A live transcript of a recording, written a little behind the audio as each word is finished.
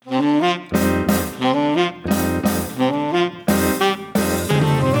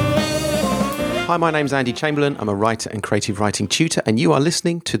my name's Andy Chamberlain. I'm a writer and creative writing tutor, and you are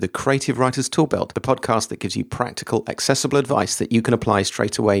listening to the Creative Writers Toolbelt, the podcast that gives you practical, accessible advice that you can apply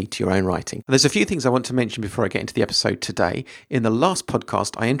straight away to your own writing. There's a few things I want to mention before I get into the episode today. In the last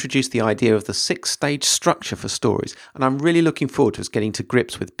podcast, I introduced the idea of the 6-stage structure for stories, and I'm really looking forward to us getting to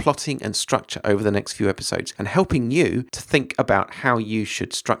grips with plotting and structure over the next few episodes and helping you to think about how you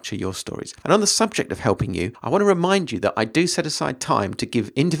should structure your stories. And on the subject of helping you, I want to remind you that I do set aside time to give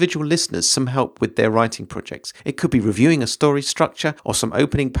individual listeners some help with their writing projects. It could be reviewing a story structure or some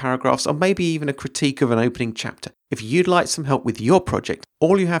opening paragraphs or maybe even a critique of an opening chapter. If you'd like some help with your project,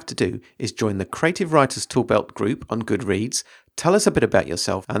 all you have to do is join the Creative Writers Toolbelt group on Goodreads, tell us a bit about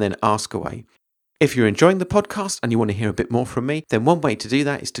yourself and then ask away. If you're enjoying the podcast and you want to hear a bit more from me, then one way to do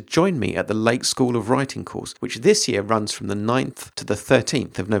that is to join me at the Lake School of Writing course, which this year runs from the 9th to the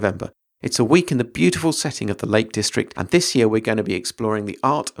 13th of November. It's a week in the beautiful setting of the Lake District, and this year we're going to be exploring the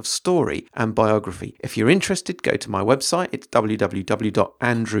art of story and biography. If you're interested, go to my website. It's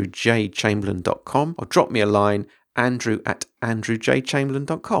www.andrewjchamberlain.com, or drop me a line,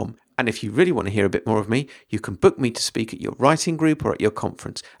 andrew@andrewjchamberlain.com. And if you really want to hear a bit more of me, you can book me to speak at your writing group or at your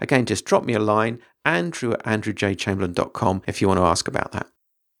conference. Again, just drop me a line, andrew@andrewjchamberlain.com, if you want to ask about that.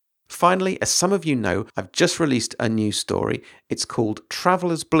 Finally, as some of you know, I've just released a new story. It's called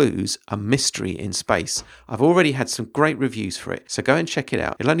Traveler's Blues, A Mystery in Space. I've already had some great reviews for it, so go and check it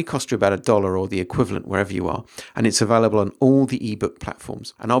out. It'll only cost you about $1 or the equivalent wherever you are, and it's available on all the ebook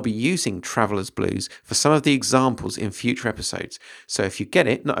platforms. And I'll be using Traveler's Blues for some of the examples in future episodes. So if you get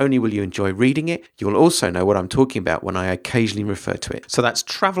it, not only will you enjoy reading it, you will also know what I'm talking about when I occasionally refer to it. So that's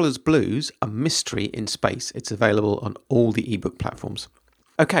Traveler's Blues, A Mystery in Space. It's available on all the ebook platforms.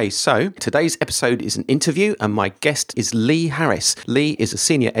 Okay, so today's episode is an interview and my guest is Lee Harris. Lee is a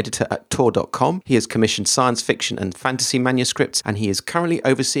senior editor at Tor.com. He has commissioned science fiction and fantasy manuscripts and he is currently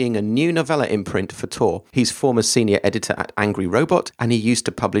overseeing a new novella imprint for Tor. He's former senior editor at Angry Robot and he used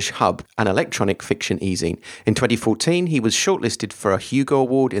to publish Hub, an electronic fiction e-zine. In 2014, he was shortlisted for a Hugo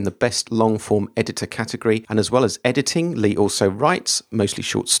Award in the Best Long-Form Editor category, and as well as editing, Lee also writes, mostly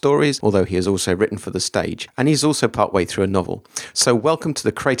short stories, although he has also written for the stage, and he's also partway through a novel. So welcome to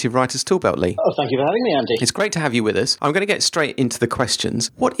the Creative Writers Toolbelt, Lee. Oh, thank you for having me, Andy. It's great to have you with us. I'm going to get straight into the questions.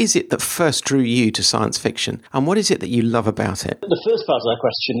 What is it that first drew you to science fiction, and what is it that you love about it? The first part of that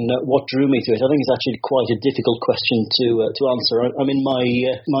question, what drew me to it, I think is actually quite a difficult question to answer. I'm in my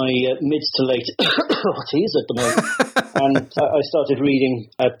mid to late 40s at the moment, and I started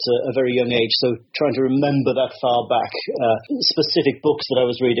reading at a very young age, so trying to remember that far back, specific books that I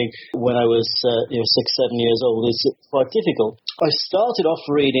was reading when I was 6, 7 years old is quite difficult. I started off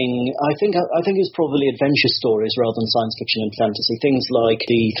reading, I think it was probably adventure stories rather than science fiction and fantasy, things like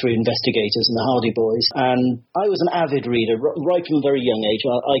The Three Investigators and The Hardy Boys, and I was an avid reader right from a very young age.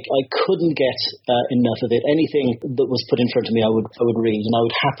 I couldn't get enough of it. Anything that was put in front of me I would read, and I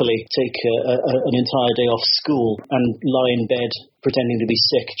would happily take an entire day off school and lie in bed pretending to be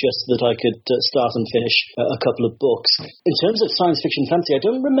sick just so that I could start and finish a couple of books. In terms of science fiction fantasy, I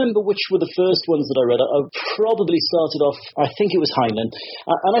don't remember which were the first ones that I read. I probably started off, I think it was Heinlein.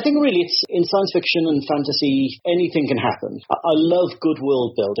 And I think really it's in science fiction and fantasy, anything can happen. I love good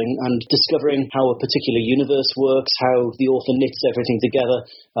world building and discovering how a particular universe works, how the author knits everything together,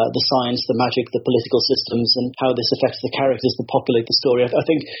 the science, the magic, the political systems, and how this affects the characters that populate the story. I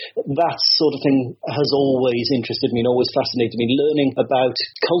think that sort of thing has always interested me and always fascinated me. Learning about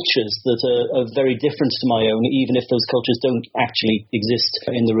cultures that are very different to my own, even if those cultures don't actually exist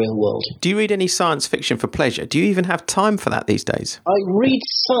in the real world. Do you read any science fiction for pleasure? Do you even have time for that these days? I read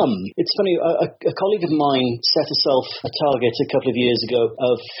some. It's funny, a colleague of mine set herself a target a couple of years ago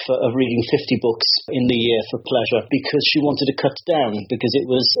of reading 50 books in the year for pleasure because she wanted to cut down because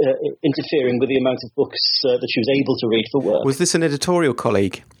it was interfering with the amount of books that she was able to read for work. Was this an editorial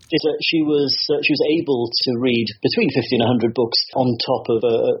colleague? She was able to read between 50 and 100 books on top of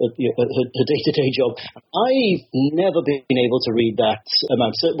her day-to-day job. I've never been able to read that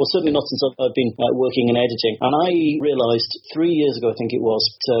amount. Well, certainly not since I've been working in editing. And I realised 3 years ago, I think it was,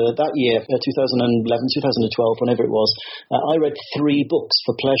 that year, 2011, 2012, whenever it was, I read 3 books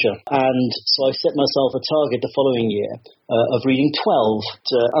for pleasure. And so I set myself a target the following year of reading 12,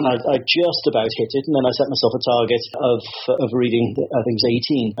 and I just about hit it. And then I set myself a target of reading, I think it was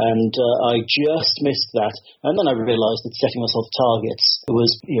 18. And I just missed that. And then I realised that setting myself targets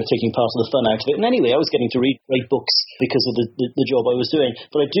was taking part of the fun out of it. And anyway, I was getting to read great books because of the job I was doing.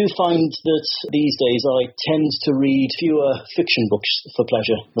 But I do find that these days I tend to read fewer fiction books for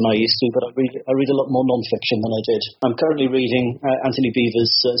pleasure than I used to, but I read a lot more non-fiction than I did. I'm currently reading Anthony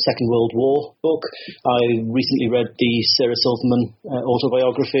Beevor's Second World War book. I recently read the Sarah Silverman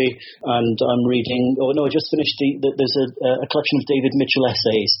autobiography, and I'm reading. I just finished there's a collection of David Mitchell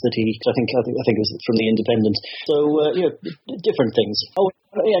essays that I think it was from the Independent. So different things.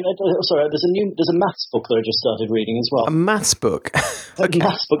 Sorry. There's a maths book that I just started reading as well. A maths book. Okay. A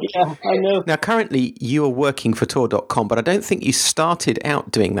maths book, yeah, I know. Now, currently you are working for Tor.com, but I don't think you started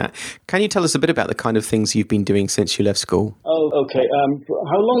out doing that. Can you tell us a bit about the kind of things you've been doing since you left school? Oh, okay.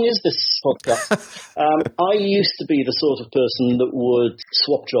 How long is this podcast? I used to be the sort of person that would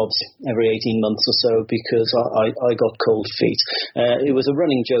swap jobs every 18 months or so because I got cold feet. It was a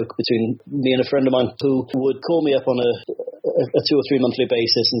running joke between me and a friend of mine who would call me up on a 2 or 3 monthly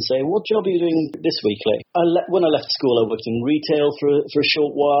basis and say, "What job are you doing this week, Lee?" When I left school, I worked in retail for a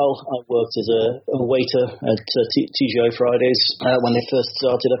short while. I worked as a waiter at TGI Fridays when they first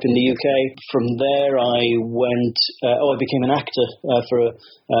started up in the UK. From there, I became an actor for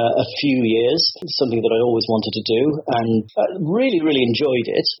a few years, something that I always wanted to do, and really, really enjoyed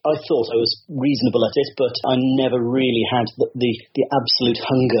it. I thought I was reasonable at it, but I never really had the absolute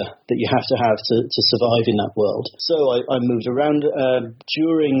hunger that you have to survive in that world. So I moved around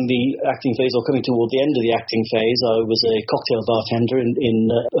during the acting phase, or coming toward the end of the acting phase. I was a cocktail bartender in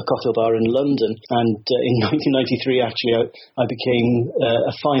a cocktail bar in London, and in 1993, actually, I became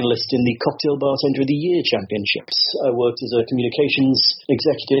a finalist in the Cocktail Bartender of the Year Championships. I worked as a communications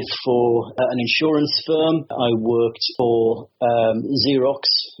executive for an insurance firm. I worked for Xerox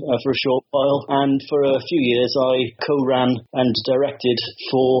for a short while, and for a few years I co-ran and directed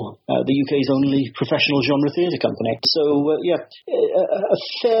for the UK's only professional genre theatre company. So, a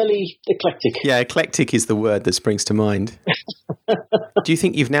fairly eclectic. Yeah, eclectic is the word that springs to mind. Do you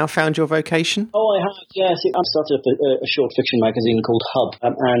think you've now found your vocation? Oh, I have, yes. I started up a short fiction magazine called Hub,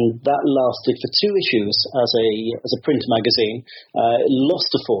 and that lasted for 2 issues as a print magazine. It lost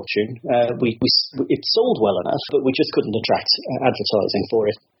a fortune. It sold well enough, but we just couldn't attract advertising for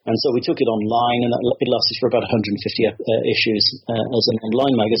it. And so we took it online, and it lasted for about 150 issues as an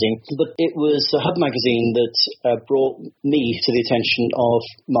online magazine. But it was a Hub magazine that brought me to the attention of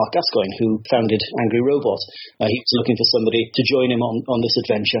Mark Gascoigne, who founded Angry Robot. He was looking for somebody to join him on this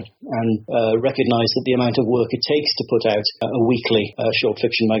adventure, and recognised that the amount of work it takes to put out a weekly short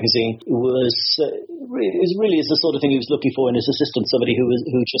fiction magazine was really the sort of thing he was looking for in his assistant, somebody who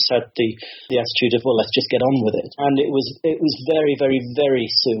just had the attitude of, well, let's just get on with it. And it was very, very, very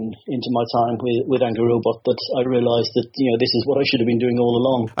soon into my time with Angry Robot that I realised that this is what I should have been doing all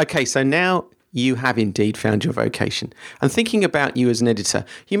along. Okay, so now you have indeed found your vocation. And thinking about you as an editor,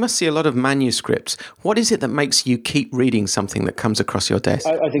 you must see a lot of manuscripts. What is it that makes you keep reading something that comes across your desk?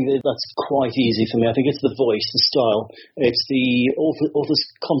 I think that's quite easy for me. I think it's the voice, the style. It's the author's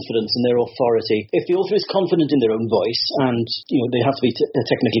confidence in their authority. If the author is confident in their own voice, and they have to be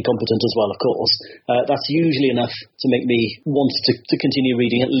technically competent as well, of course, that's usually enough to make me want to continue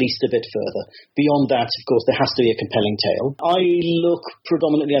reading at least a bit further. Beyond that, of course, there has to be a compelling tale. I look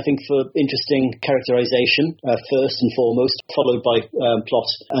predominantly, I think, for interesting characterization first and foremost, followed by plot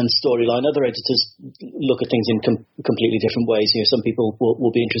and storyline. Other editors look at things in completely different ways. Some people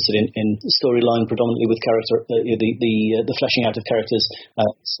will be interested in storyline predominantly with character, the fleshing out of characters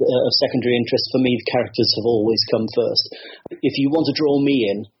of secondary interest. For me, the characters have always come first. If you want to draw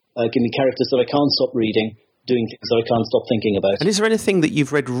me in, give me characters that I can't stop reading, doing things that I can't stop thinking about. And is there anything that you've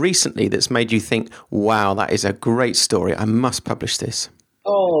read recently that's made you think, wow, that is a great story, I must publish this?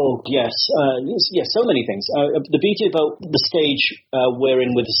 Oh, yes. Yes, so many things. The beauty about the stage we're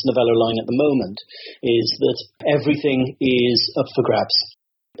in with this novella line at the moment is that everything is up for grabs.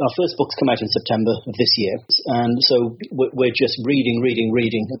 Our first books come out in September of this year, and so we're just reading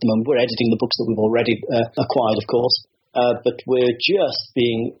at the moment. We're editing the books that we've already acquired, of course, but we're just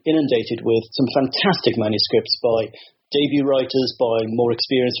being inundated with some fantastic manuscripts by debut writers, by more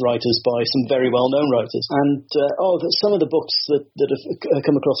experienced writers, by some very well-known writers. And some of the books that have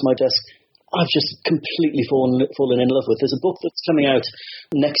come across my desk, I've just completely fallen in love with. There's a book that's coming out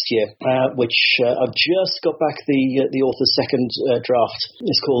next year, which I've just got back the author's second draft.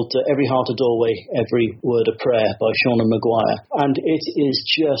 It's called Every Heart a Doorway, Every Word a Prayer by Seanan Maguire. And it is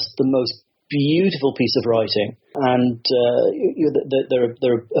just the most beautiful piece of writing. And there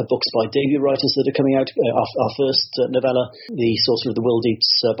are books by debut writers that are coming out. Our first novella, The Sorcerer of the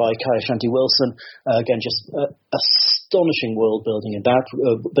Worldeeps, by Kaya Shanti Wilson. Again, just astonishing world building in that,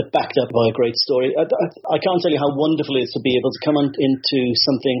 but backed up by a great story. I can't tell you how wonderful it is to be able to come into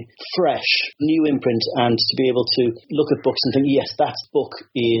something fresh, new imprint, and to be able to look at books and think, yes, that book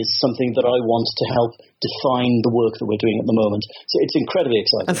is something that I want to help define the work that we're doing at the moment. So it's incredibly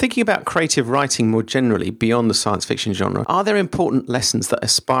exciting. And thinking about creative writing more generally, beyond the science fiction genre, are there important lessons that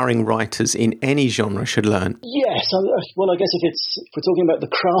aspiring writers in any genre should learn? Yes. Well, I guess if we're talking about the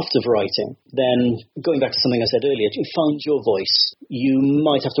craft of writing, then going back to something I said earlier, to find your voice. You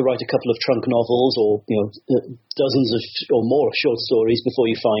might have to write a couple of trunk novels or dozens or more short stories before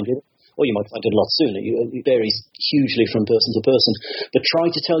you find it. Or you might find it a lot sooner. It varies hugely from person to person. But try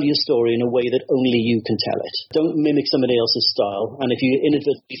to tell your story in a way that only you can tell it. Don't mimic somebody else's style. And if you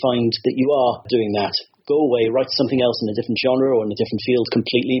inadvertently find that you are doing that, go away, write something else in a different genre or in a different field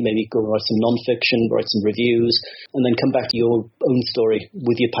completely. Maybe go write some non-fiction, write some reviews, and then come back to your own story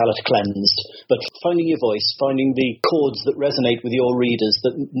with your palette cleansed. But finding your voice, finding the chords that resonate with your readers,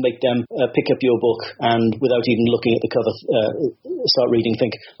 that make them pick up your book and without even looking at the cover, start reading,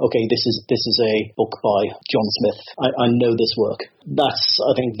 think, okay, this is a book by John Smith. I know this work. That's,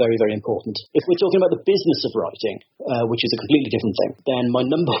 I think, very, very important. If we're talking about the business of writing, which is a completely different thing, then my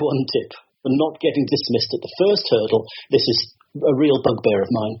number one tip for not getting dismissed at the first hurdle, this is a real bugbear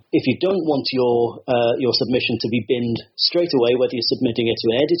of mine. If you don't want your submission to be binned straight away, whether you're submitting it to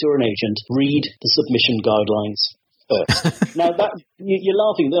an editor or an agent, read the submission guidelines first. Now, you're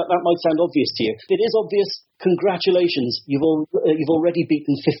laughing. That might sound obvious to you. It is obvious. Congratulations, you've already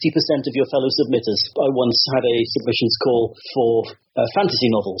beaten 50% of your fellow submitters. I once had a submissions call for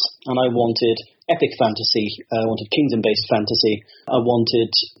fantasy novels, and I wanted epic fantasy. I wanted kingdom-based fantasy. I wanted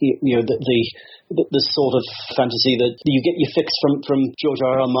the sort of fantasy that you get your fix from George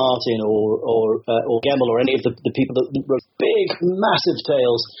R. R. Martin or Gemmell or any of the people that wrote big, massive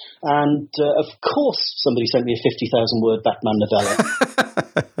tales. And of course, somebody sent me a 50,000-word Batman novella.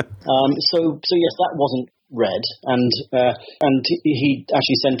 So yes, that wasn't read, and he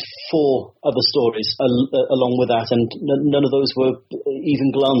actually sent 4 other stories along with that, and none of those were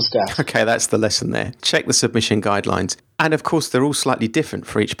even glanced at. Okay, that's the lesson there. Check the submission guidelines. And of course, they're all slightly different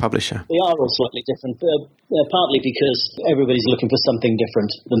for each publisher. They are all slightly different, partly because everybody's looking for something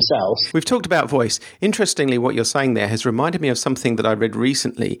different themselves. We've talked about voice. Interestingly, what you're saying there has reminded me of something that I read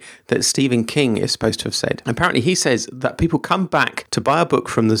recently that Stephen King is supposed to have said. Apparently, he says that people come back to buy a book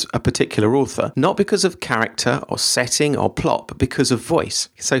from a particular author, not because of character or setting or plot, but because of voice.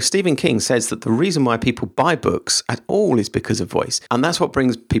 So Stephen King says that the reason why people buy books at all is because of voice. And that's what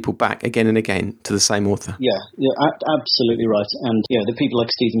brings people back again and again to the same author. Yeah, absolutely right. And the people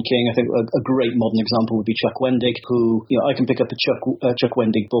like Stephen King, I think a great modern example would be Chuck Wendig, who I can pick up a Chuck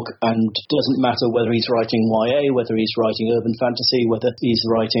Wendig book, and it doesn't matter whether he's writing YA, whether he's writing urban fantasy, whether he's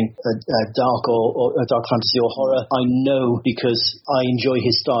writing a dark or a dark fantasy or horror. I know, because I enjoy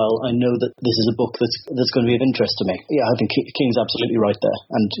his style, I know that this is a book that's going to be of interest to me. Yeah, I think King's absolutely right there.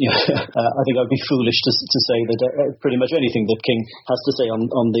 And I think I'd be foolish to say that pretty much anything that King has to say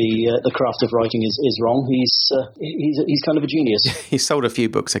on the craft of writing is wrong. He's kind of a genius. He's sold a few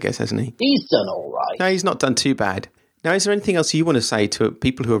books, I guess, hasn't he? He's done all right. No, he's not done too bad. Now, is there anything else you want to say to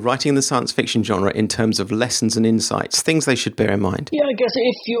people who are writing in the science fiction genre in terms of lessons and insights, things they should bear in mind? Yeah, I guess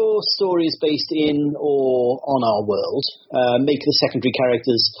if your story is based in or on our world, make the secondary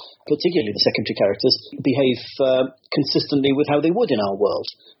characters, particularly the secondary characters, behave consistently with how they would in our world.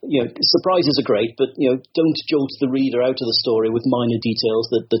 Surprises are great, but don't jolt the reader out of the story with minor details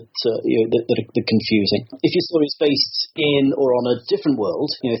that are confusing. If your story is based in or on a different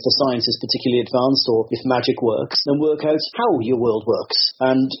world, if the science is particularly advanced or if magic works, then work out how your world works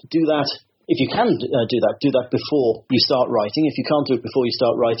and do that. If you can do that before you start writing. If you can't do it before you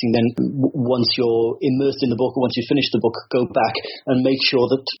start writing, then once you're immersed in the book or once you finish the book, go back and make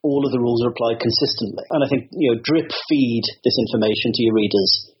sure that all of the rules are applied consistently. And I think drip feed this information to your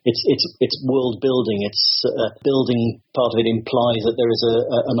readers. It's world building. It's building. Part of it implies that there is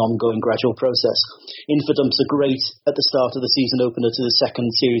an ongoing gradual process. Infodumps are great at the start of the season opener to the second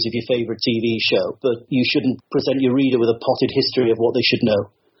series of your favourite TV show, but you shouldn't present your reader with a potted history of what they should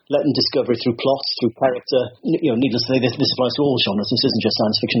know. Let them discover it through plot, through character. Needless to say, this applies to all genres. This isn't just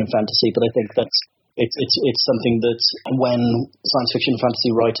science fiction and fantasy, but I think that's it's something that when science fiction and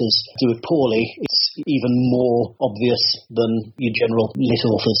fantasy writers do it poorly, it's even more obvious than your general lit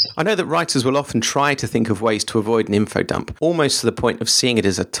authors. I know that writers will often try to think of ways to avoid an info dump, almost to the point of seeing it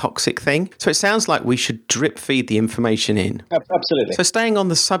as a toxic thing. So it sounds like we should drip feed the information in. Absolutely. So staying on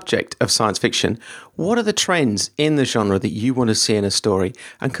the subject of science fiction, What are the trends in the genre that you want to see in a story?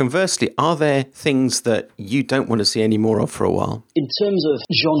 And conversely, are there things that you don't want to see any more of for a while? In terms of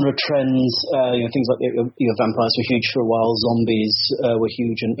genre trends, things like vampires were huge for a while, zombies were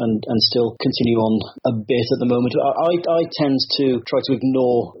huge and still continue on a bit at the moment. I tend to try to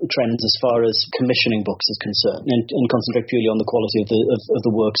ignore trends as far as commissioning books is concerned and concentrate purely on the quality of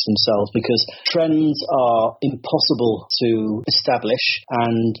the works themselves, because trends are impossible to establish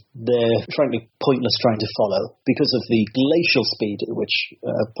and they're frankly pointless trying to follow because of the glacial speed at which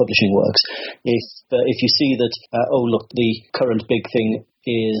publishing works. If you see that, the current big thing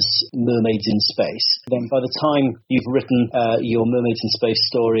is mermaids in space, then by the time you've written your mermaids in space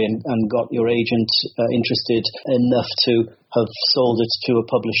story and got your agent interested enough to have sold it to a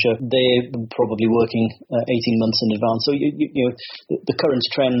publisher, they're probably working 18 months in advance. So the current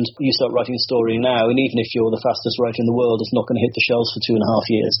trend, you start writing a story now, and even if you're the fastest writer in the world, it's not going to hit the shelves for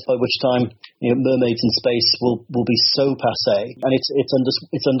 2.5 years, by which time mermaids in space will be so passé, and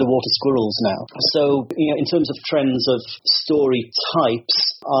it's underwater squirrels now. So in terms of trends of story types,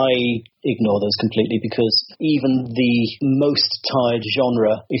 I ignore those completely, because even the most tired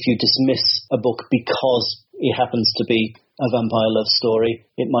genre, if you dismiss a book because it happens to be a vampire love story,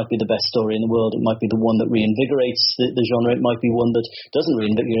 it might be the best story in the world. It might be the one that reinvigorates the genre. It might be one that doesn't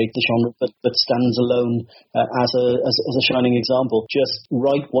reinvigorate the genre, but stands alone as a shining example. Just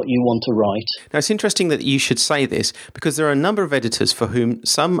write what you want to write. Now, it's interesting that you should say this, because there are a number of editors for whom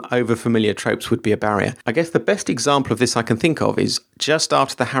some over-familiar tropes would be a barrier. I guess the best example of this I can think of is just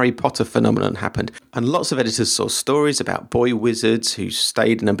after the Harry Potter phenomenon happened, and lots of editors saw stories about boy wizards who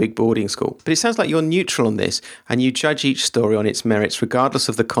stayed in a big boarding school. But it sounds like you're neutral on this, and you judge each story on its merits, regardless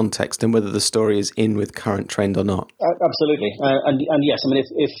of the context and whether the story is in with current trend or not. Absolutely. And yes, I mean,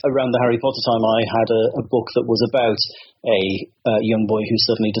 if around the Harry Potter time I had a book that was about a young boy who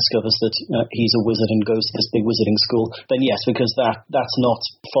suddenly discovers that he's a wizard and goes to this big wizarding school, then yes, because that's not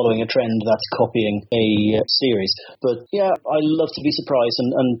following a trend, that's copying a series. But yeah, I love to be surprised,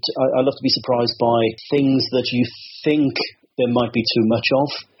 and I love to be surprised by things that you think there might be too much of,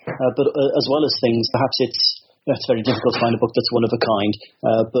 but as well as things, perhaps it's very difficult to find a book that's one of a kind,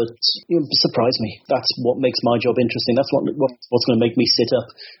 but surprise me. That's what makes my job interesting. That's what's going to make me sit up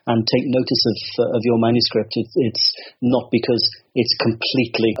and take notice of your manuscript. It's not because it's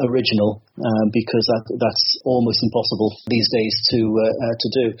completely original, because that's almost impossible these days to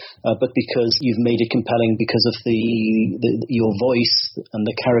do, but because you've made it compelling because of your voice and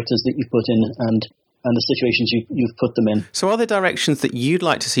the characters that you put in and the situations you've put them in. So are there directions that you'd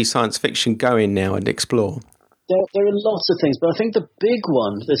like to see science fiction go in now and explore? There are lots of things, but I think the big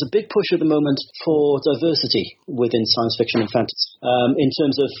one, there's a big push at the moment for diversity within science fiction and fantasy, in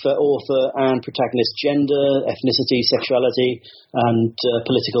terms of author and protagonist gender, ethnicity, sexuality, and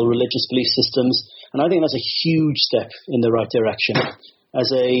political religious belief systems. And I think that's a huge step in the right direction. As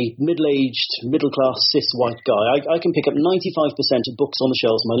a middle-aged, middle-class, cis-white guy, I can pick up 95% of books on the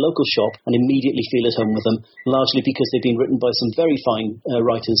shelves of my local shop and immediately feel at home with them, largely because they've been written by some very fine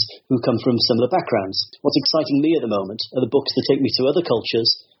writers who come from similar backgrounds. What's exciting me at the moment are the books that take me to other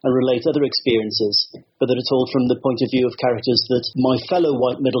cultures and relate other experiences, but that are told from the point of view of characters that my fellow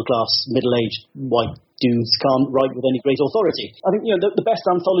white middle-class, middle-aged white dudes can't write with any great authority. I think the best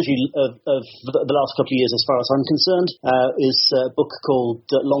anthology of the last couple of years, as far as I'm concerned, is a book called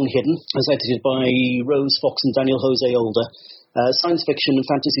Long Hidden, as edited by Rose Fox and Daniel Jose Older. Science fiction and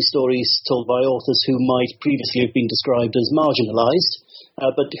fantasy stories told by authors who might previously have been described as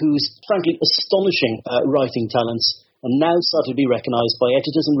marginalised, but whose frankly astonishing writing talents are now starting to be recognised by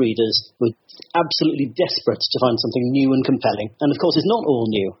editors and readers who are absolutely desperate to find something new and compelling. And of course, it's not all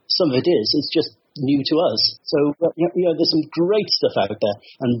new. Some of it is. It's just new to us. So there's some great stuff out there.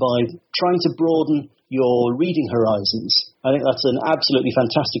 And by trying to broaden your reading horizons, I think that's an absolutely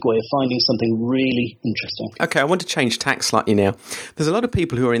fantastic way of finding something really interesting. Okay, I want to change tack slightly now. There's a lot of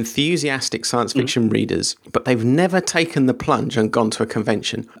people who are enthusiastic science fiction readers, but they've never taken the plunge and gone to a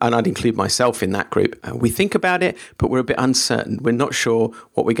convention. And I'd include myself in that group. We think about it, but we're a bit uncertain. We're not sure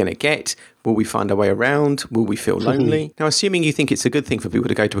what we're going to get. Will we find our way around? Will we feel lonely? Now, assuming you think it's a good thing for people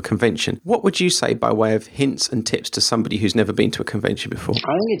to go to a convention, what would you say by way of hints and tips to somebody who's never been to a convention before?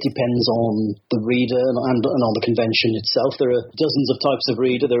 I think it depends on the reader and on the convention itself. There are dozens of types of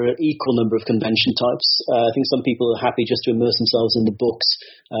reader. There are an equal number of convention types. I think some people are happy just to immerse themselves in the books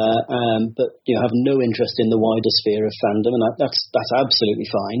but have no interest in the wider sphere of fandom, and that's absolutely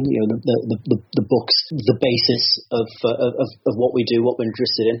fine. The book's the basis of what we do, what we're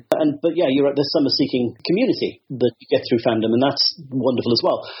interested in. But you're right. There's summer-seeking community that you get through fandom, and that's wonderful as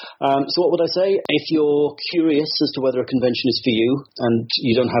well. So what would I say? If you're curious as to whether a convention is for you, and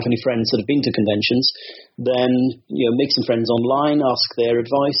you don't have any friends that have been to conventions, then make some friends online, ask their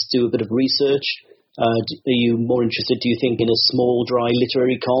advice, do a bit of research. Are you more interested, do you think, in a small, dry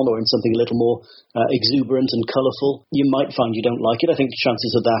literary con or in something a little more exuberant and colourful? You might find you don't like it. I think the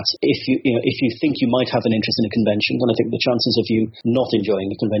chances of that, if you think you might have an interest in a convention, then I think the chances of you not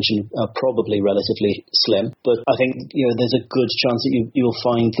enjoying a convention are probably relatively slim. But I think there's a good chance that you'll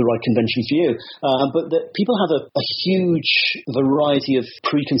find the right convention for you. But people have a huge variety of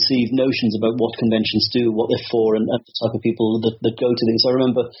preconceived notions about what conventions do, what they're for, and the type of people that go to these. I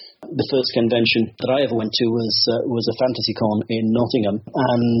remember the first convention that I ever went to was a fantasy con in Nottingham,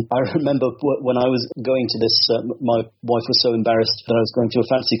 and I remember when I was going to this, my wife was so embarrassed that I was going to a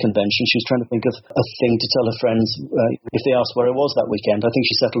fantasy convention. She was trying to think of a thing to tell her friends if they asked where I was that weekend. I think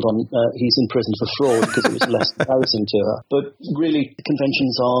she settled on he's in prison for fraud because it was less embarrassing to her. But really,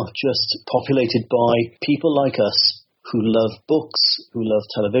 conventions are just populated by people like us who love books, who love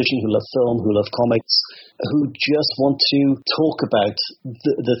television, who love film, who love comics, who just want to talk about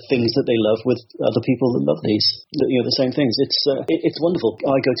the things that they love with other people that love the same things. It's wonderful.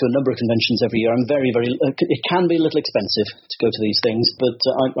 I go to a number of conventions every year. I'm very, very. It can be a little expensive to go to these things, but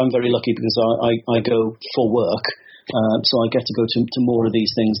I'm very lucky because I go for work. So I get to go to more of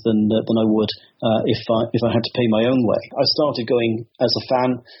these things than I would if I had to pay my own way. I started going as a fan.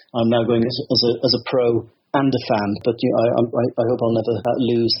 I'm now going as a pro and a fan, but I hope I'll never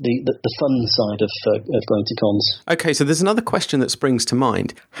lose the fun side of going to cons. Okay, so there's another question that springs to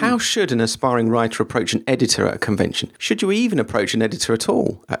mind. How should an aspiring writer approach an editor at a convention? Should you even approach an editor at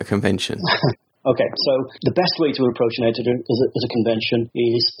all at a convention? Okay, so the best way to approach an editor at a convention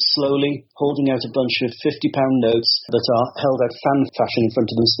is slowly holding out a bunch of £50 notes that are held out fan fashion in front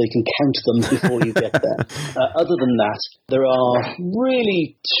of them so they can count them before you get there. Other than that, there are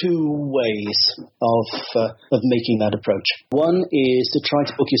really two ways of making that approach. One is to try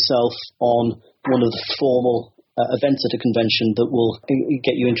to book yourself on one of the formal events at a convention that will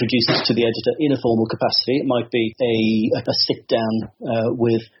get you introduced to the editor in a formal capacity. It might be a sit-down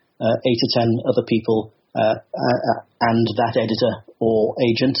with 8 or 10 other people and that editor or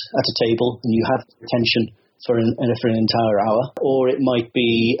agent at a table, and you have attention for an entire hour. Or it might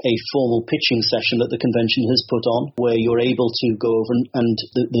be a formal pitching session that the convention has put on, where you're able to go over and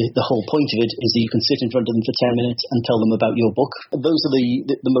the whole point of it is that you can sit in front of them for 10 minutes and tell them about your book. Those are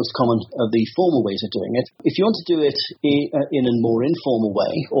the most common of the formal ways of doing it. If you want to do it in a more informal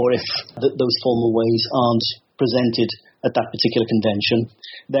way, or if those formal ways aren't presented at that particular convention,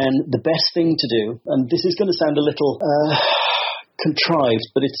 then the best thing to do, and this is going to sound a little contrived,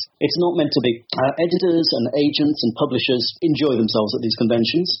 but it's not meant to be. Editors and agents and publishers enjoy themselves at these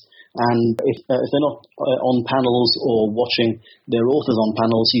conventions. And if they're not on panels or watching their authors on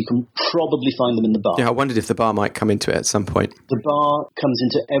panels, you can probably find them in the bar. Yeah, I wondered if the bar might come into it at some point. The bar comes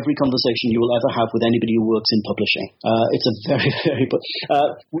into every conversation you will ever have with anybody who works in publishing. It's a very, very...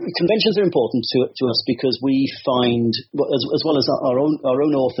 conventions are important to us because we find, as well as our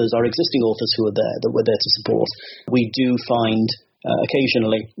own authors, our existing authors who are there, that we're there to support, we do find...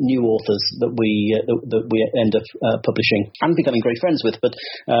 occasionally new authors that we end up publishing and becoming great friends with. But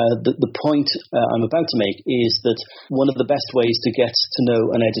the point I'm about to make is that one of the best ways to get to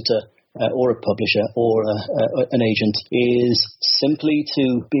know an editor or a publisher or an agent is simply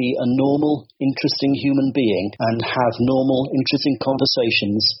to be a normal, interesting human being and have normal, interesting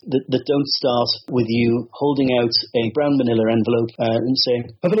conversations that don't start with you holding out a brown manila envelope and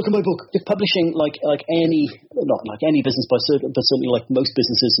saying, have a look at my book. If publishing, not like any business, but certainly like most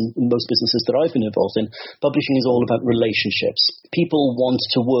businesses and most businesses that I've been involved in, publishing is all about relationships. People want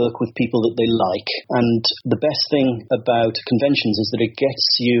to work with people that they like, and the best thing about conventions is that it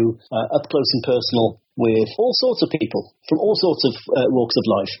gets you up close and personal with all sorts of people from all sorts of walks of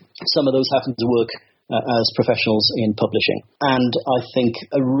life. Some of those happen to work as professionals in publishing. And I think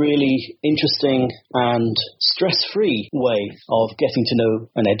a really interesting and stress-free way of getting to know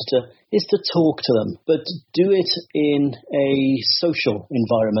an editor is to talk to them, but do it in a social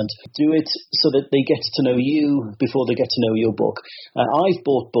environment. Do it so that they get to know you before they get to know your book. I've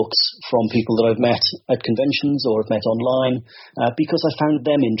bought books from people that I've met at conventions or have met online because I found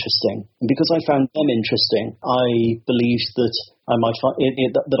them interesting. And because I found them interesting, I believed that I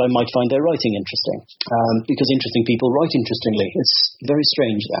might find their writing interesting, because interesting people write interestingly. It's very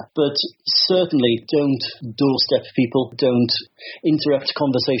strange, that. But certainly don't doorstep people, don't interrupt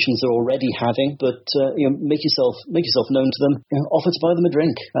conversations they're already having, but make yourself known to them. Offer to buy them a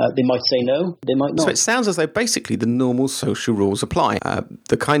drink. They might say no, they might not. So it sounds as though basically the normal social rules apply.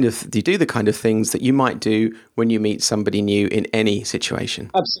 You do the kind of things that you might do when you meet somebody new in any situation.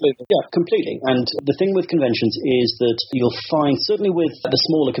 Absolutely, yeah, completely. And the thing with conventions is that you'll find, certainly with the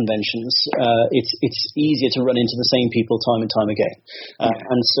smaller conventions, it's easier to run into the same people time and time again.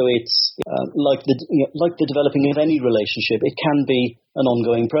 And so it's like the developing of any relationship. It can be an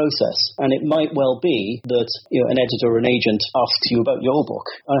ongoing process, and it might well be that an editor or an agent asks you about your book.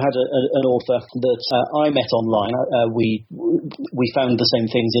 I had an author that I met online. We found the same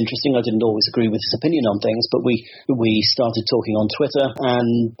things interesting. I didn't always agree with his opinion on things, but we started talking on Twitter,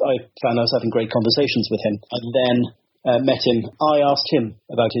 and I found I was having great conversations with him. And then met him, I asked him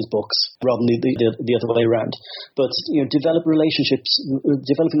about his books rather than the other way around. But developing relationships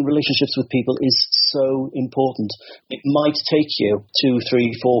with people is so important. It might take you 2, 3,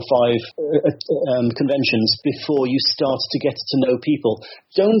 4, 5 conventions before you start to get to know people.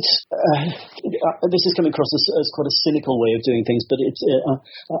 Don't. This is coming across as quite a cynical way of doing things, but it's.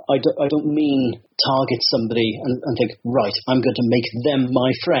 I don't mean target somebody and think, right, I'm going to make them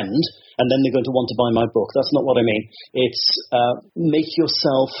my friend, and then they're going to want to buy my book. That's not what I mean. It's make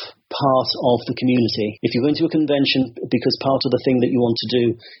yourself part of the community. If you're going to a convention because part of the thing that you want to do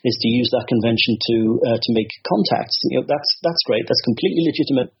is to use that convention to make contacts, that's great. That's completely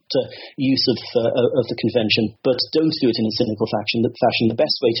legitimate use of the convention. But don't do it in a cynical fashion. The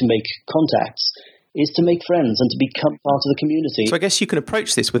best way to make contacts is to make friends and to become part of the community. So I guess you can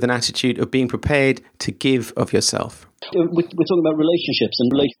approach this with an attitude of being prepared to give of yourself. We're talking about relationships, and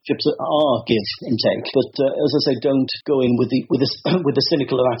relationships are give and take. But as I say, don't go in with the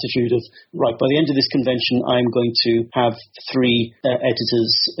cynical attitude of, right, by the end of this convention, I'm going to have 3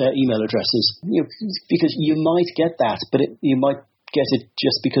 editors' email addresses. Because you might get that, but you might get it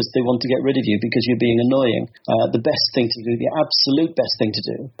just because they want to get rid of you because you're being annoying. The best thing to do, the absolute best thing to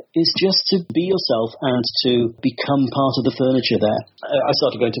do, is just to be yourself and to become part of the furniture there. I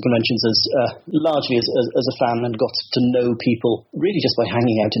started going to conventions largely as a fan, and got to know people really just by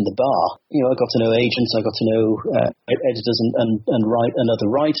hanging out in the bar. I got to know agents, I got to know editors and other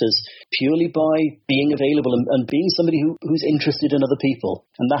writers purely by being available and being somebody who's interested in other people.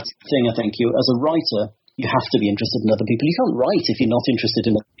 And that's the thing, I think. As a writer, you have to be interested in other people. You can't write if you're not interested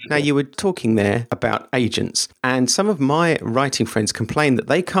in other people. Now, you were talking there about agents, and some of my writing friends complain that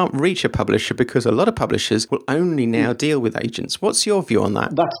they can't reach a publisher because a lot of publishers will only now deal with agents. What's your view on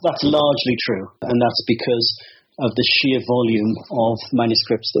that? That's largely true, and that's because of the sheer volume of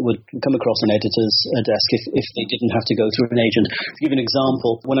manuscripts that would come across an editor's desk if they didn't have to go through an agent. To give an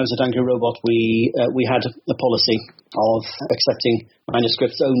example, when I was at Angry Robot, we had a policy of accepting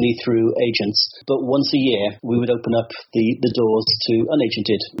manuscripts only through agents, but once a year we would open up the doors to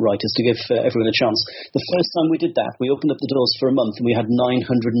unagented writers to give everyone a chance. The first time we did that, we opened up the doors for a month and we had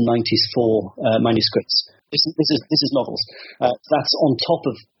 994 manuscripts. This is novels. That's on top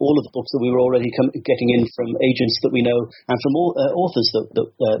of all of the books that we were already getting in from agents that we know and from authors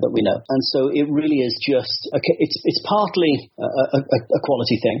that we know. And so it really is just it's partly a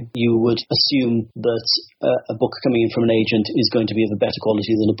quality thing. You would assume that a book coming in from an agent is going to be of a better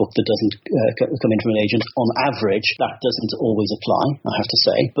quality than a book that doesn't come in from an agent. On average, that doesn't always apply, I have to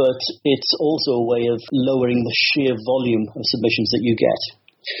say. But it's also a way of lowering the sheer volume of submissions that you get.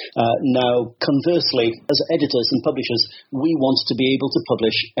 Now, conversely, as editors and publishers, we want to be able to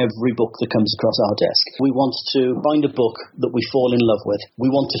publish every book that comes across our desk. We want to find a book that we fall in love with.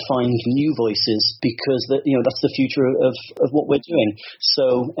 We want to find new voices because that's the future of what we're doing.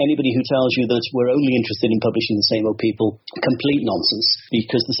 So anybody who tells you that we're only interested in publishing the same old people, complete nonsense,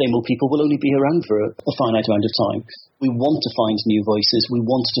 because the same old people will only be around for a finite amount of time. We want to find new voices. We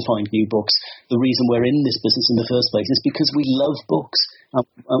want to find new books. The reason we're in this business in the first place is because we love books.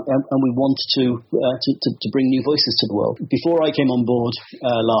 and we want to bring new voices to the world. Before I came on board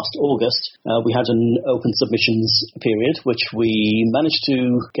last August, we had an open submissions period, which we managed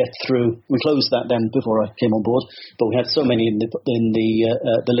to get through. We closed that then before I came on board, but we had so many in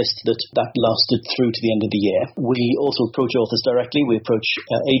the list that lasted through to the end of the year. We also approach authors directly. We approach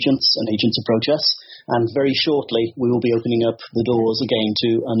agents, and agents approach us. And very shortly, we will be opening up the doors again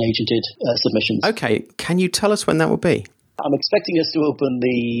to unagented submissions. Okay, can you tell us when that will be? I'm expecting us to open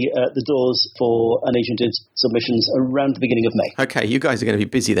the doors for unagented submissions around the beginning of May. Okay, you guys are going to be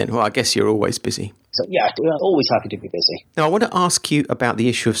busy then. Well, I guess you're always busy. So, yeah, we're always happy to be busy. Now, I want to ask you about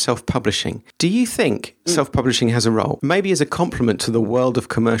the issue of self-publishing. Do you think self-publishing has a role, maybe as a complement to the world of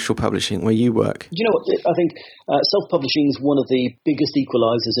commercial publishing where you work? You know what? I think self-publishing is one of the biggest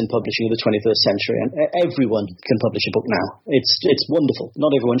equalizers in publishing of the 21st century, and everyone can publish a book now. It's wonderful.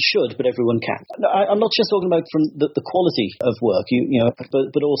 Not everyone should, but everyone can. I'm not just talking about from the quality of work,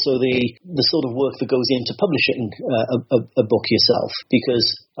 but also the sort of work that goes into publishing a book yourself, because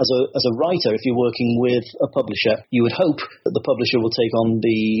as a writer, if you're working with a publisher, you would hope that the publisher will take on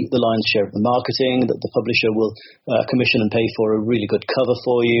the lion's share of the marketing, that the publisher will commission and pay for a really good cover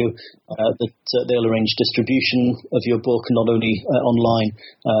for you, that they'll arrange distribution of your book not only online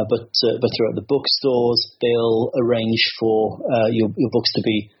but throughout the bookstores. They'll arrange for your books to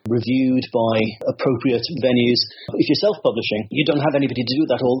be reviewed by appropriate venues. If you're self-publishing, you don't have anybody to do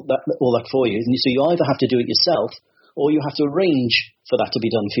all that for you, and so you either have to do it yourself, or you have to arrange for that to be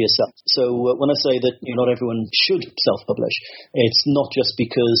done for yourself. So when I say that not everyone should self-publish, it's not just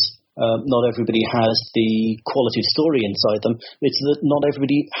because not everybody has the quality of story inside them. It's that not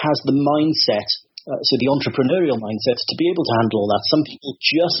everybody has the mindset, so the entrepreneurial mindset, to be able to handle all that. Some people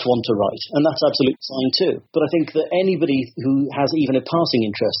just want to write, and that's absolutely fine too. But I think that anybody who has even a passing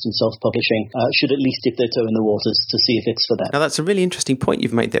interest in self-publishing should at least dip their toe in the waters to see if it's for them. Now, that's a really interesting point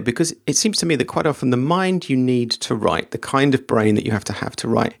you've made there, because it seems to me that quite often the mind you need to write, the kind of brain that you have to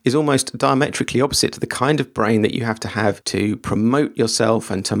write, is almost diametrically opposite to the kind of brain that you have to promote yourself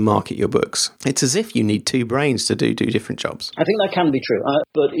and to market your books. It's as if you need two brains to do different jobs. I think that can be true,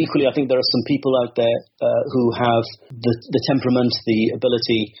 but equally I think there are some people out there who have the temperament, the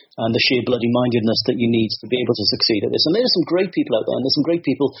ability, and the sheer bloody mindedness that you need to be able to succeed at this. And there's some great people out there, and there's some great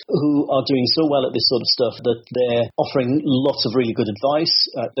people who are doing so well at this sort of stuff that they're offering lots of really good advice.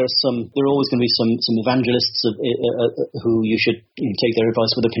 There are always going to be some evangelists who you should take their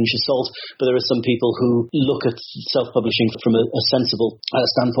advice with a pinch of salt, but there are some people who look at self-publishing from a sensible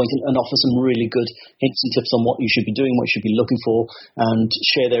standpoint and offer some really good hints and tips on what you should be doing, what you should be looking for, and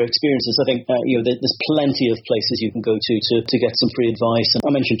share their experiences. I think there's plenty of places you can go to get some free advice. And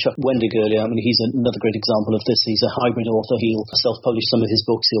I mentioned Chuck Wendig earlier. I mean, he's another great example of this. He's a hybrid author. He'll self-publish some of his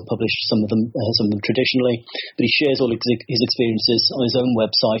books. He'll publish some of them traditionally, but he shares all his experiences on his own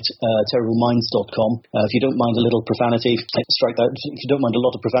website, terribleminds.com. If you don't mind a little profanity, strike that. If you don't mind a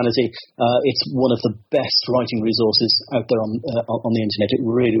lot of profanity, it's one of the best writing resources out there on the internet. It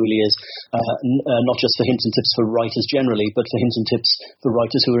really, really is. Not just for hints and tips for writers generally, but for hints and tips for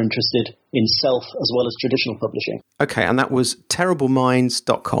writers who are interested in self as well as traditional publishing. Okay, and that was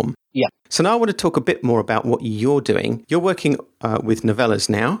terribleminds.com. Yeah. So now I want to talk a bit more about what you're doing. You're working with novellas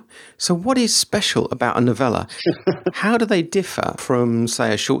now. So what is special about a novella? How do they differ from,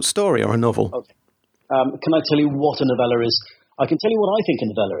 say, a short story or a novel? Okay. Can I tell you what a novella is? I can tell you what I think a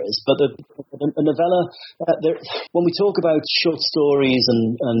novella is, but a novella, when we talk about short stories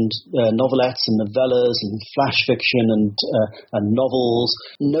and novelettes and novellas and flash fiction and novels,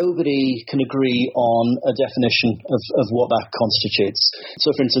 nobody can agree on a definition of what that constitutes.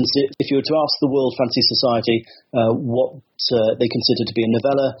 So, for instance, if you were to ask the World Fantasy Society what they consider to be a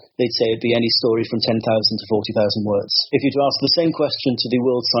novella, they'd say it'd be any story from 10,000 to 40,000 words. If you'd ask the same question to the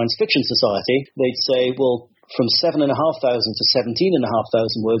World Science Fiction Society, they'd say, well, from 7,500 to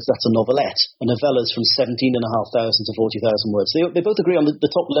 17,500 words, that's a novelette. A novella is from 17,500 to 40,000 words. They both agree on the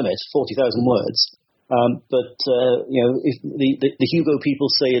top limit, 40,000 words. If the Hugo people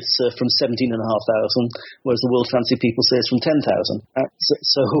say it's from 17,500, whereas the World Fantasy people say it's from 10,000.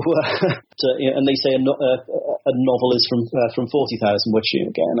 And they say a novel is from 40,000, which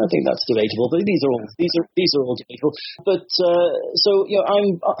again I think that's debatable. But these are all debatable. But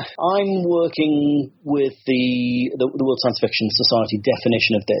I'm working with the World Science Fiction Society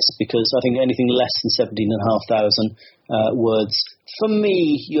definition of this, because I think anything less than 17,500 words. For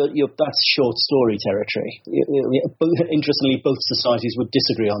me, that's short story territory. Interestingly, both societies would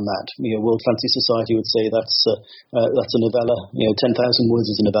disagree on that. World Fantasy Society would say that's a novella. 10,000 words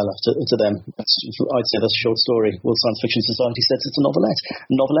is a novella to them. I'd say that's a short story. World Science Fiction Society says it's a novelette.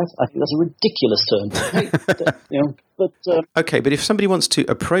 Novelette, I think that's a ridiculous term. But if somebody wants to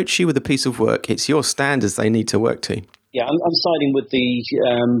approach you with a piece of work, it's your standards they need to work to. Yeah, I'm siding with the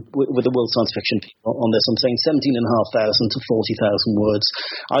World Science Fiction people on this. I'm saying 17,500 to 40,000 words.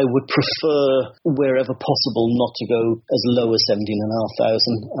 I would prefer, wherever possible, not to go as low as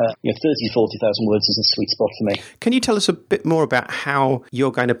 17,500. 30 to 40,000 words is a sweet spot for me. Can you tell us a bit more about how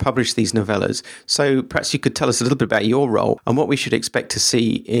you're going to publish these novellas? So perhaps you could tell us a little bit about your role and what we should expect to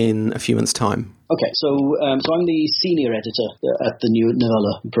see in a few months' time. Okay, so I'm the senior editor at the new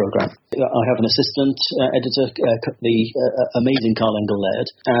novella program. I have an assistant editor, the amazing Carl Engel Laird,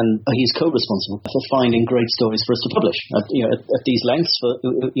 and he's co-responsible for finding great stories for us to publish at these lengths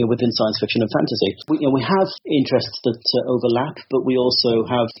within science fiction and fantasy. We have interests that overlap, but we also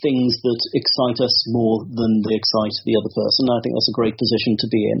have things that excite us more than they excite the other person. I think that's a great position to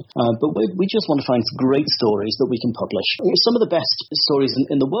be in. But we just want to find great stories that we can publish. Some of the best stories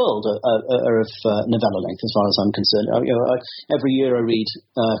in the world are of novella length, as far as I'm concerned. Every year I read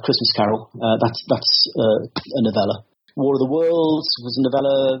Christmas Carol. That's a novella. War of the Worlds was a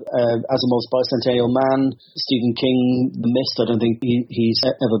novella. Asimov's Bicentennial Man, Stephen King, The Mist. I don't think he's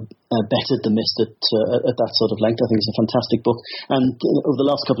ever bettered The Mist at that sort of length. I think it's a fantastic book. And over the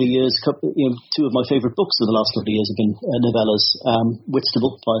last couple of years, two of my favourite books of the last couple of years have been novellas.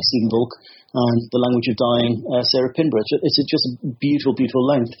 Whitstable by Stephen Volk and The Language of Dying, Sarah Pinborough. It's just a beautiful, beautiful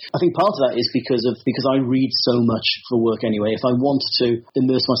length. I think part of that is because I read so much for work anyway. If I want to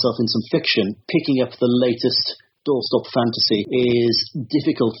immerse myself in some fiction, picking up the latest doorstop fantasy is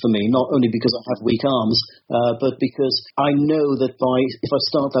difficult for me, not only because I have weak arms, but because I know that if I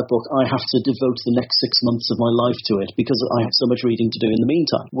start that book, I have to devote the next 6 months of my life to it because I have so much reading to do in the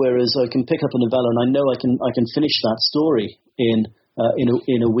meantime. Whereas I can pick up a novella and I know I can finish that story in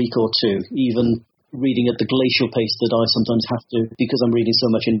a week or two, even reading at the glacial pace that I sometimes have to because I'm reading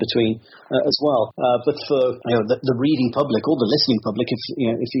so much in between as well. But for the reading public or the listening public, if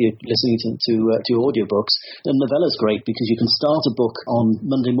you're listening to audiobooks, a novella is great because you can start a book on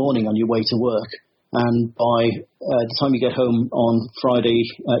Monday morning on your way to work, and by the time you get home on Friday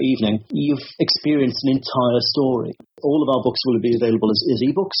evening, you've experienced an entire story. All of our books will be available as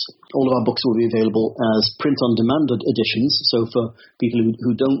ebooks. All of our books will be available as print-on-demand editions. So for people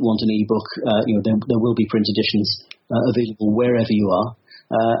who don't want an ebook, there will be print editions available wherever you are.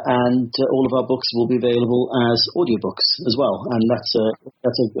 And all of our books will be available as audiobooks as well. And that's a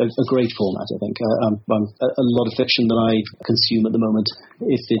great format, I think. A lot of fiction that I consume at the moment,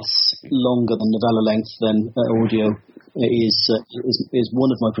 if it's longer than novella length, then audio is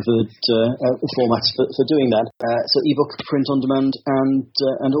one of my preferred formats for doing that. So ebook, print on demand, and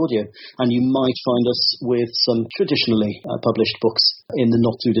audio. And you might find us with some traditionally published books in the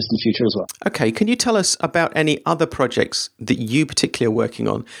not too distant future as well. Okay, can you tell us about any other projects that you particularly are working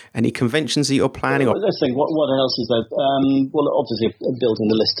on? Any conventions that you're planning? Let's think. What else is there? Well, obviously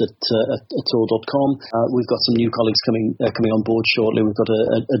building the list at tor.com. We've got some new colleagues coming on board shortly. We've got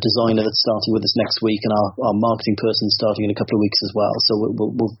a designer that's starting with us next week, and our marketing person starting in a couple of weeks as well. So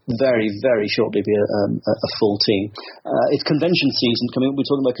we'll very, very shortly be a full team. It's convention season coming. We were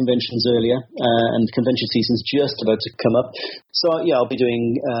talking about conventions earlier, and convention season's just about to come up. So I'll be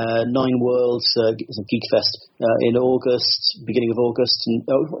doing 9 Worlds, Geek Fest in August, beginning of August. And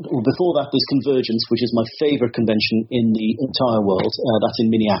before that, there's Convergence, which is my favourite convention in the entire world. That's in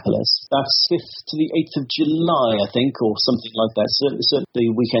Minneapolis. That's 5th to the 8th of July, I think, or something like that. Certainly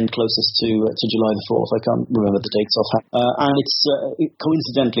the weekend closest to July the 4th. I can't remember the dates offhand. And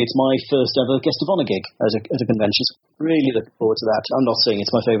coincidentally, it's my first ever guest of honour gig at a convention. So really looking forward to that. I'm not saying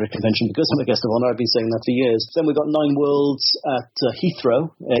it's my favourite convention because I'm a guest of honour. I've been saying that for years. Then we've got 9 Worlds at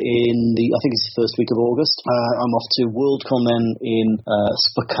Heathrow I think it's the first week of August. I'm off to Worldcon then in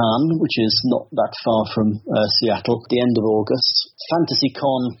Spokane, which is not that far from Seattle, at the end of August.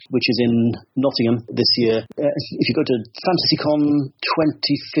 FantasyCon, which is in Nottingham this year. If you go to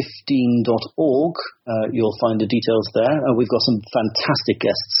fantasycon2015.org, you'll find the details there. We've got some fantastic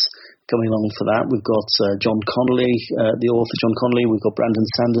guests coming along for that. We've got John Connolly, the author John Connolly. We've got Brandon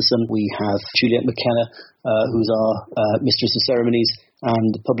Sanderson. We have Juliet McKenna, who's our Mistress of Ceremonies,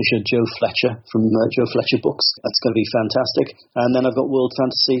 and publisher Joe Fletcher from Joe Fletcher Books. That's going to be fantastic. And then I've got World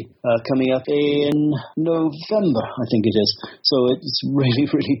Fantasy coming up in November, I think it is. So it's really,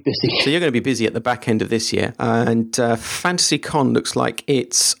 really busy. So you're going to be busy at the back end of this year. And FantasyCon looks like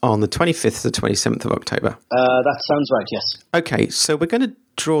it's on the 25th to the 27th of October. That sounds right, yes. Okay, so we're going to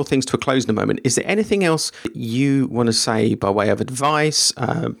draw things to a close in a moment. Is there anything else that you want to say by way of advice,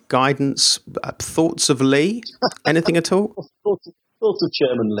 guidance, thoughts of Lee? Anything at all? Thoughts of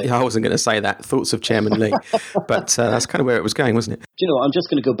Chairman Lee. I wasn't going to say that. Thoughts of Chairman Lee. But that's kind of where it was going, wasn't it? Do you know, I'm just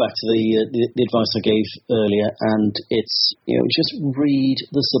going to go back to the advice I gave earlier, and it's, just read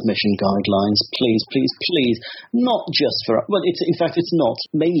the submission guidelines, please, please, please. Not just for, well, in fact, it's not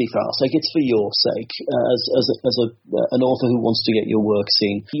mainly for our sake, it's for your sake, as an author who wants to get your work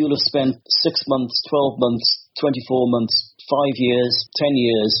seen. You'll have spent 6 months, 12 months, 24 months, 5 years, 10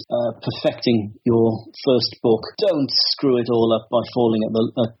 years, perfecting your first book. Don't screw it all up by falling at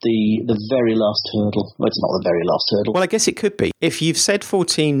the very last hurdle. Well, it's not the very last hurdle. Well, I guess it could be. If you've said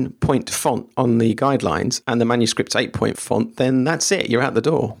 14-point font on the guidelines and the manuscript's 8-point font, then that's it. You're out the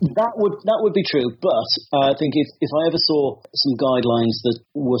door. That would be true. But I think if I ever saw some guidelines that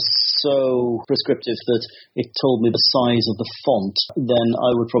were so prescriptive that it told me the size of the font, then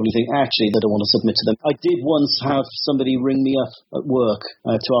I would probably think, actually, that I want to submit to them. I did once have somebody ring me up at work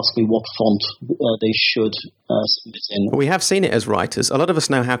to ask me what font they should submit in. We have seen it as writers. A lot of us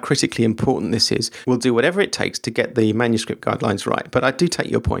know how critically important this is. We'll do whatever it takes to get the manuscript guidelines right. But I do take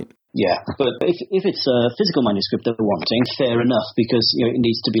your point. Yeah, but if it's a physical manuscript they're wanting, fair enough, because it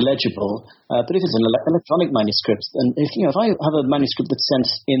needs to be legible. But if it's an electronic manuscript, and if I have a manuscript that's sent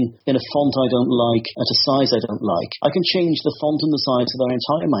in a font I don't like, at a size I don't like, I can change the font and the size of their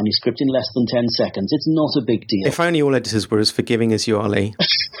entire manuscript in less than 10 seconds. It's not a big deal. If only all editors were as forgiving as you are, Lee.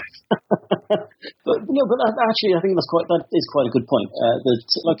 But actually, I think that is quite a good point. That,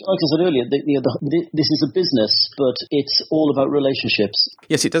 like I said earlier, this is a business, but it's all about relationships.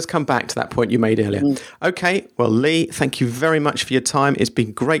 Yes, it does come back to that point you made earlier. Okay, well, Lee, thank you very much for your time. It's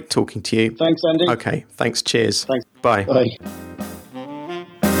been great talking to you. Thanks, Andy. Okay, thanks. Cheers. Thanks. Bye. Bye.